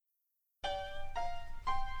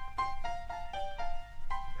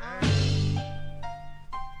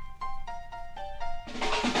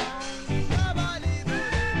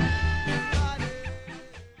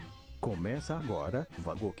Começa agora,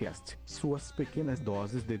 VagoCast, suas pequenas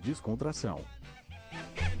doses de descontração.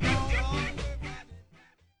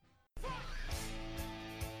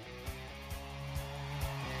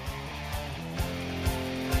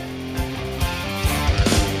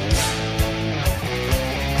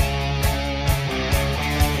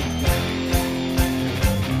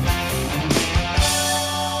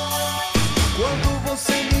 Quando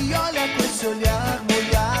você me olha com esse olhar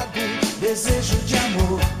molhado, desejo de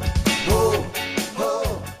amor.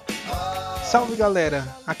 Salve galera,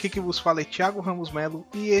 aqui que vos fala é Thiago Ramos Melo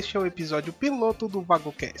e este é o episódio piloto do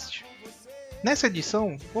VagoCast. Nessa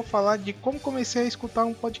edição, vou falar de como comecei a escutar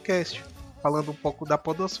um podcast, falando um pouco da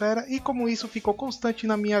podosfera e como isso ficou constante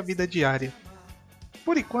na minha vida diária.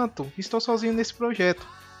 Por enquanto, estou sozinho nesse projeto,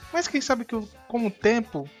 mas quem sabe que com o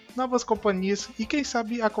tempo, novas companhias e quem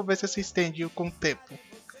sabe a conversa se estende com o tempo.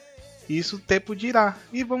 Isso o tempo dirá,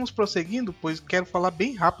 e vamos prosseguindo, pois quero falar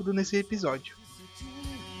bem rápido nesse episódio.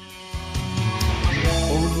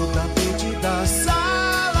 Ou no tapete da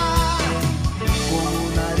sala,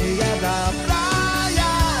 ou na areia da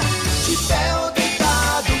praia, de pé ou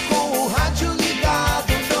deitado, com o rádio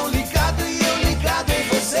ligado, tão ligado e eu ligado em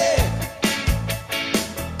você.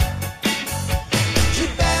 De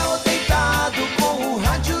pé ou deitado, com o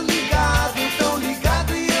rádio ligado, tão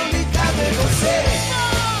ligado e eu ligado em você.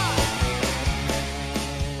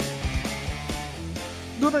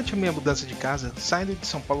 Durante a minha mudança de casa, saindo de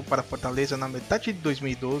São Paulo para Fortaleza na metade de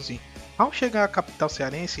 2012, ao chegar à capital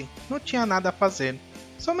cearense, não tinha nada a fazer,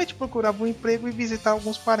 somente procurava um emprego e visitar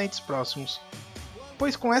alguns parentes próximos.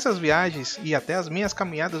 Pois com essas viagens e até as minhas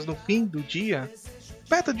caminhadas no fim do dia,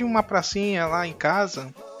 perto de uma pracinha lá em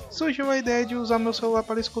casa, surgiu a ideia de usar meu celular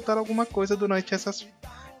para escutar alguma coisa durante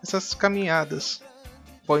essas caminhadas.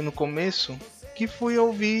 Foi no começo que fui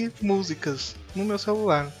ouvir músicas no meu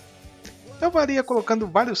celular. Eu varia colocando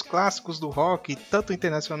vários clássicos do rock, tanto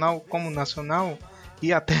internacional como nacional,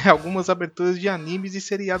 e até algumas aberturas de animes e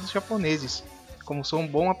seriados japoneses, como sou um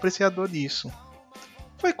bom apreciador disso.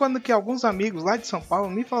 Foi quando que alguns amigos lá de São Paulo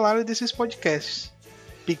me falaram desses podcasts,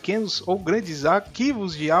 pequenos ou grandes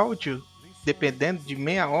arquivos de áudio, dependendo de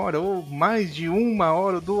meia hora ou mais de 1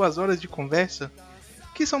 hora ou 2 horas de conversa,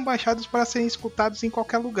 que são baixados para serem escutados em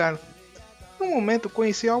qualquer lugar. No momento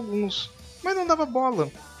conheci alguns, mas não dava bola,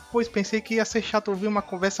 pois pensei que ia ser chato ouvir uma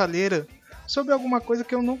conversa alheira sobre alguma coisa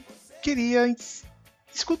que eu não queria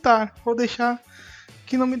escutar ou deixar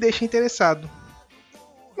que não me deixe interessado.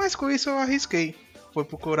 Mas com isso eu arrisquei. Fui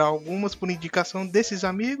procurar algumas por indicação desses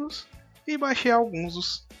amigos e baixei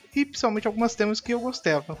alguns, e principalmente alguns temas que eu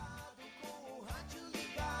gostava.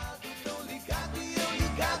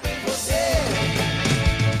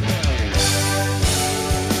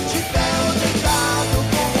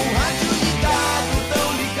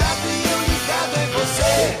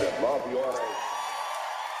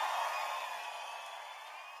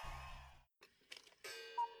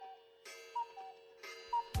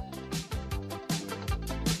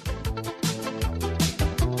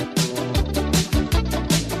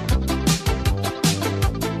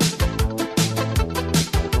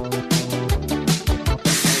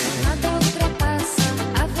 Nada ultrapassa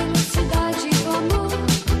a velocidade do amor.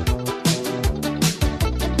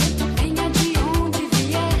 Venha de onde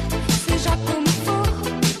vier, seja como for.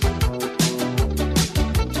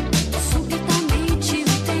 Subitamente o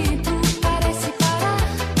tempo parece parar.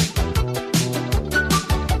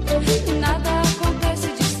 Nada acontece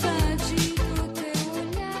distante do teu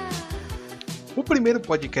olhar. O primeiro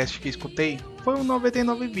podcast que escutei foi o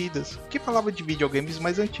 99 Vidas, que falava de videogames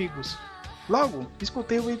mais antigos. Logo,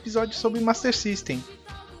 escutei o episódio sobre Master System,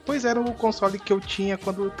 pois era o console que eu tinha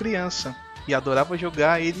quando criança, e adorava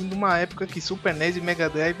jogar ele numa época que Super NES e Mega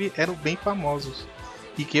Drive eram bem famosos,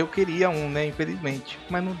 e que eu queria um, infelizmente,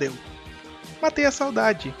 mas não deu. Matei a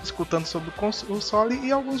saudade, escutando sobre o console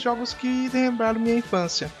e alguns jogos que lembraram minha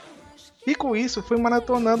infância. E com isso fui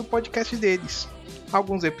maratonando o podcast deles.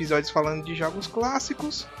 Alguns episódios falando de jogos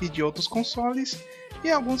clássicos e de outros consoles, e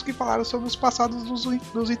alguns que falaram sobre os passados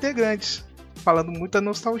dos integrantes, falando muita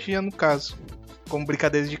nostalgia no caso, como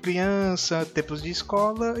brincadeiras de criança, tempos de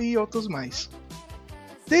escola e outros mais.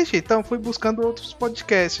 Desde então fui buscando outros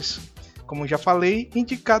podcasts, como já falei,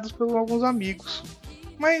 indicados por alguns amigos,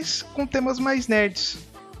 mas com temas mais nerds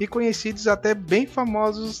e conhecidos até bem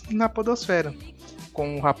famosos na podosfera,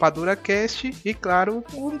 com o Rapadura Cast e, claro,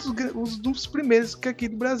 um dos primeiros aqui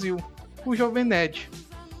do Brasil, o Jovem Nerd.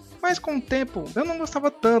 Mas com o tempo, eu não gostava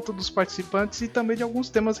tanto dos participantes e também de alguns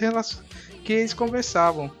temas que eles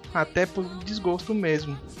conversavam, até por desgosto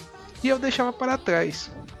mesmo, e eu deixava para trás.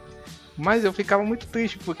 Mas eu ficava muito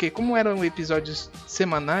triste porque, como eram episódios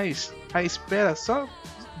semanais, a espera só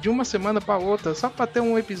de uma semana para outra só para ter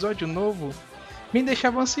um episódio novo me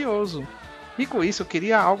deixava ansioso. E com isso eu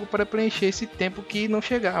queria algo para preencher esse tempo que não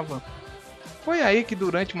chegava. Foi aí que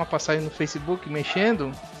durante uma passagem no Facebook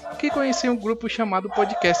mexendo, que conheci um grupo chamado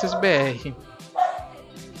Podcasters BR.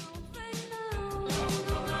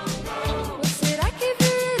 Ou será que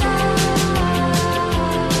virá?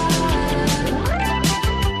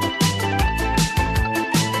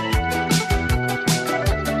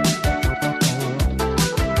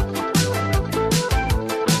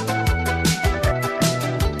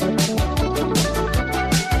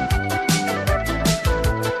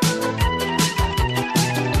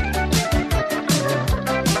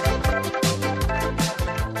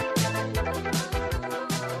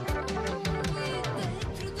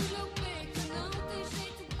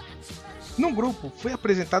 No grupo, fui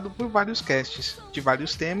apresentado por vários casts, de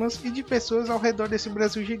vários temas e de pessoas ao redor desse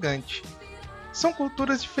Brasil gigante. São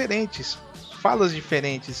culturas diferentes, falas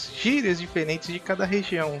diferentes, gírias diferentes de cada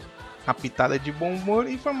região, a pitada de bom humor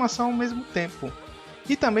e informação ao mesmo tempo.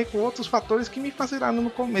 E também com outros fatores que me fascinaram no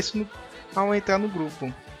começo ao entrar no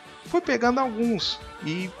grupo. Fui pegando alguns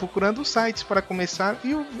e procurando sites para começar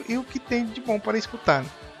e o que tem de bom para escutar.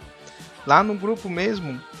 Lá no grupo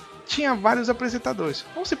mesmo, tinha vários apresentadores,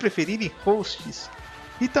 ou se preferirem, hosts,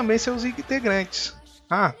 e também seus integrantes.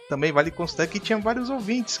 Também vale constar que tinha vários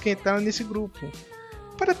ouvintes que entraram nesse grupo,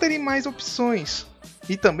 para terem mais opções.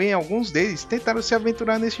 E também alguns deles tentaram se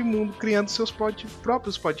aventurar neste mundo criando seus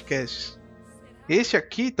próprios podcasts. Este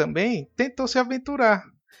aqui também tentou se aventurar,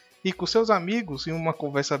 e com seus amigos, em uma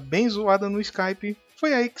conversa bem zoada no Skype,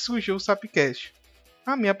 foi aí que surgiu o Sapcast.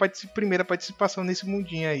 A minha primeira participação nesse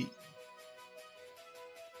mundinho aí.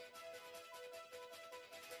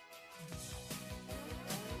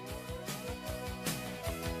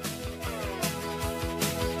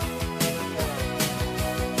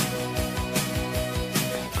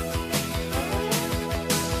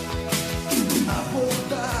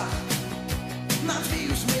 Abordar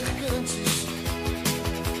navios mercantes,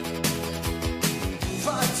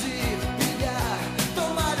 invadir, pilhar,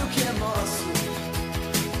 tomar o que é nosso.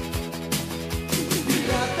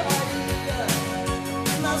 Pirataria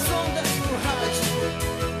nas ondas do rádio.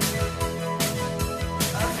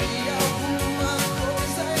 Havia alguma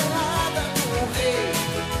coisa errada com o rei.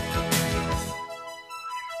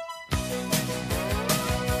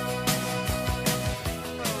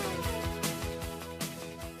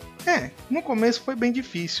 No começo foi bem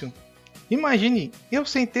difícil. Imagine eu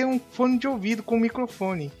sem ter um fone de ouvido com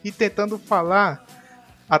microfone e tentando falar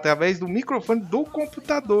através do microfone do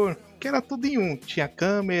computador, que era tudo em um. Tinha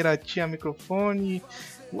câmera, tinha microfone,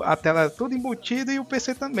 a tela toda embutida e o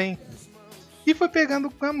PC também. E foi pegando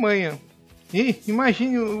com a manha. E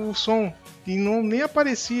imagine o som que nem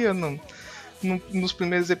aparecia nos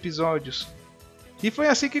primeiros episódios. E foi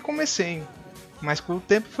assim que comecei. Mas com o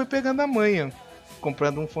tempo foi pegando a manha.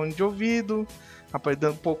 Comprando um fone de ouvido,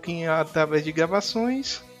 aprendendo um pouquinho através de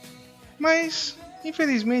gravações, mas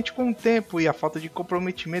infelizmente com o tempo e a falta de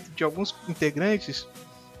comprometimento de alguns integrantes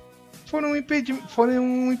foram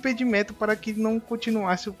um impedimento para que não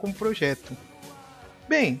continuasse com o projeto.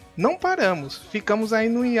 Bem, não paramos, ficamos aí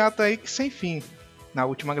no hiato aí sem fim. Na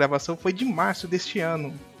última gravação foi de março deste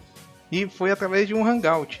ano e foi através de um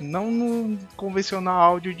Hangout, não no convencional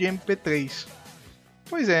áudio de MP3.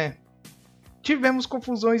 Pois é. Tivemos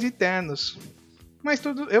confusões internas, mas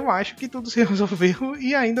eu acho que tudo se resolveu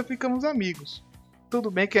e ainda ficamos amigos.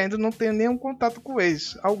 Tudo bem que ainda não tenho nenhum contato com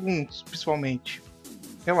eles, alguns principalmente,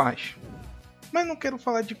 eu acho. Mas não quero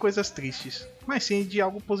falar de coisas tristes, mas sim de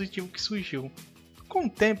algo positivo que surgiu. Com o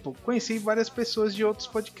tempo, conheci várias pessoas de outros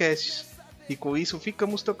podcasts, e com isso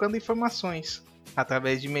ficamos trocando informações,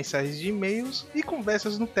 através de mensagens de e-mails e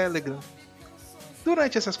conversas no Telegram.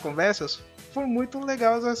 Durante essas conversas, foram muito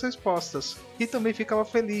legais as respostas, e também ficava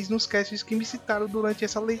feliz nos casts que me citaram durante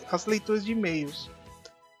as leituras de e-mails.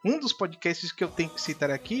 Um dos podcasts que eu tenho que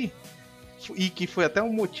citar aqui, e que foi até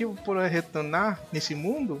um motivo por eu retornar nesse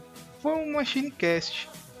mundo, foi o Machinecast.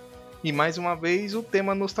 E mais uma vez o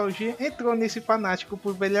tema nostalgia entrou nesse fanático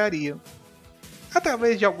por velharia.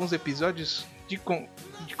 Através de alguns episódios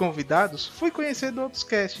de convidados, fui conhecendo outros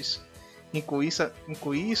casts. E com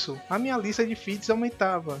isso, a minha lista de feeds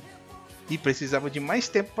aumentava. E precisava de mais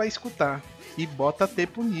tempo para escutar. E bota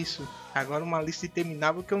tempo nisso. Agora uma lista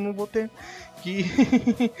interminável que eu não vou ter que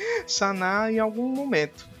sanar em algum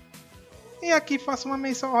momento. E aqui faço uma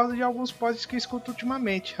menção rosa de alguns podcasts que escuto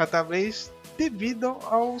ultimamente, devido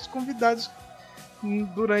aos convidados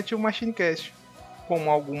durante o Machinecast. Como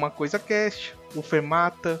Alguma Coisa Cast, o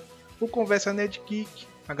Fermata, o Conversa Nerd Geek,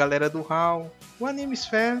 a galera do HAL, o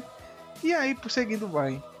Animesphere, e aí por seguindo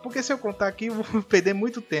vai. porque se eu contar aqui eu vou perder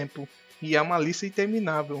muito tempo, e é uma lista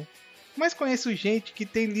interminável. Mas conheço gente que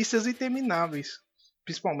tem listas intermináveis,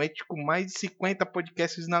 principalmente com mais de 50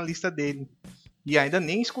 podcasts na lista dele, e ainda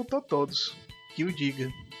nem escutou todos, que o diga.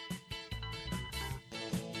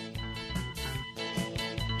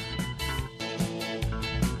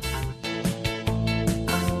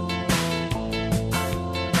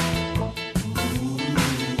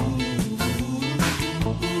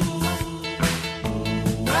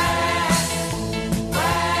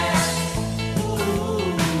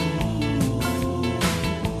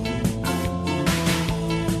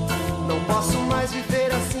 Não posso mais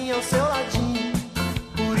viver assim ao seu ladinho.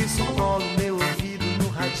 Por isso colo meu ouvido no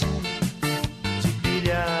radinho de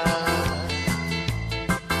pilha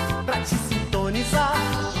pra te sintonizar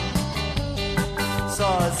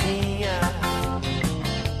sozinha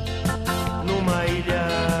numa ilha,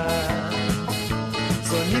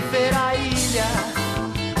 sonífera ilha.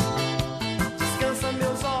 Descansa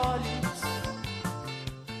meus olhos,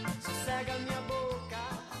 sossega minha boca.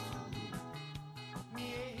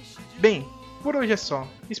 Bem, por hoje é só.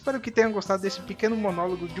 Espero que tenham gostado desse pequeno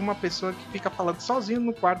monólogo de uma pessoa que fica falando sozinho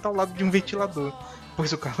no quarto ao lado de um ventilador,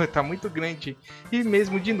 pois o calor está muito grande e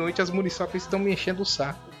mesmo de noite as muriçocas estão me enchendo o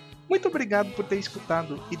saco. Muito obrigado por ter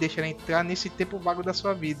escutado e deixar entrar nesse tempo vago da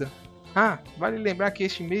sua vida. Ah, vale lembrar que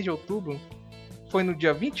este mês de outubro foi no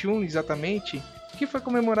dia 21 exatamente que foi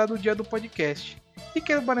comemorado o dia do podcast. E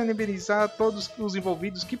quero parabenizar a todos os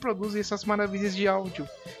envolvidos que produzem essas maravilhas de áudio,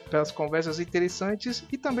 pelas conversas interessantes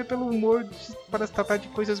e também pelo humor para tratar de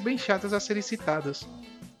coisas bem chatas a serem citadas.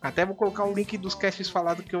 Até vou colocar o link dos casts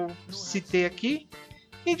falados que eu citei aqui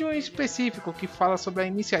e de um específico que fala sobre a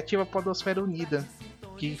iniciativa Podosfera Unida,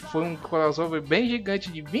 que foi um crossover bem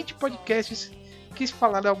gigante de 20 podcasts que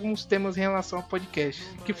falaram alguns temas em relação ao podcast,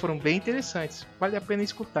 que foram bem interessantes, vale a pena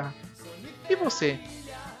escutar. E você?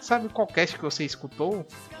 Sabe qual cast que você escutou?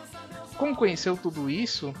 Como conheceu tudo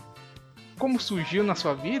isso? Como surgiu na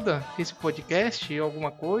sua vida esse podcast ou alguma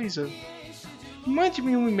coisa?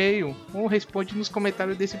 Mande-me um e-mail ou responde nos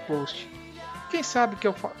comentários desse post. Quem sabe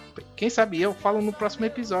eu falo no próximo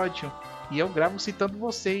episódio e eu gravo citando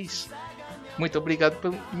vocês. Muito obrigado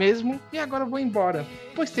pelo mesmo e agora eu vou embora,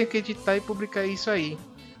 pois tenho que editar e publicar isso aí.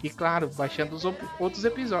 E claro, baixando os outros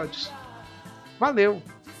episódios. Valeu!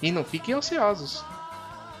 E não fiquem ansiosos.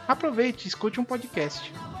 Aproveite e escute um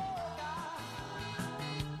podcast.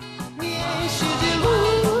 Me enche de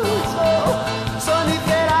luz, oh,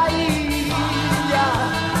 sonífera ilha.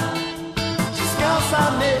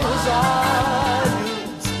 Descansa meus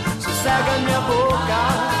olhos, sossega minha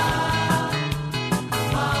boca.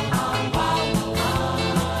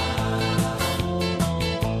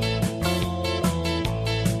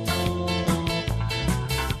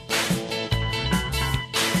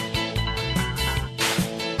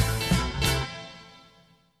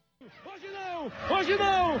 Hoje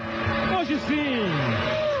não! Hoje sim!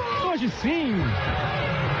 Hoje sim!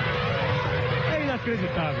 É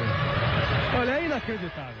inacreditável! Olha, é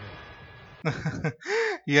inacreditável!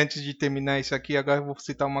 E antes de terminar isso aqui, agora eu vou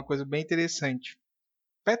citar uma coisa bem interessante.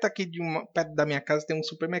 Perto da minha casa tem um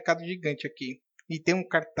supermercado gigante aqui. E tem um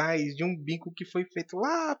cartaz de um bingo que foi feito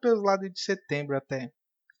lá pelos lados de setembro até.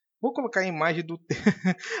 Vou colocar a imagem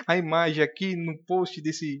a imagem aqui no post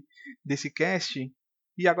desse cast.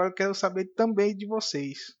 E agora eu quero saber também de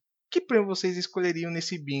vocês. Que prêmio vocês escolheriam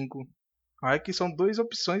nesse bingo? Olha que são duas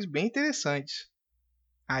opções bem interessantes.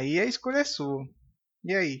 Aí a escolha é sua.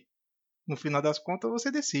 E aí? No final das contas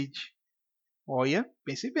você decide. Olha,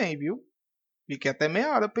 pense bem, viu? Fiquei até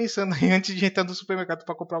meia hora pensando aí antes de entrar no supermercado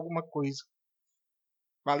para comprar alguma coisa.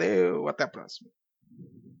 Valeu, até a próxima.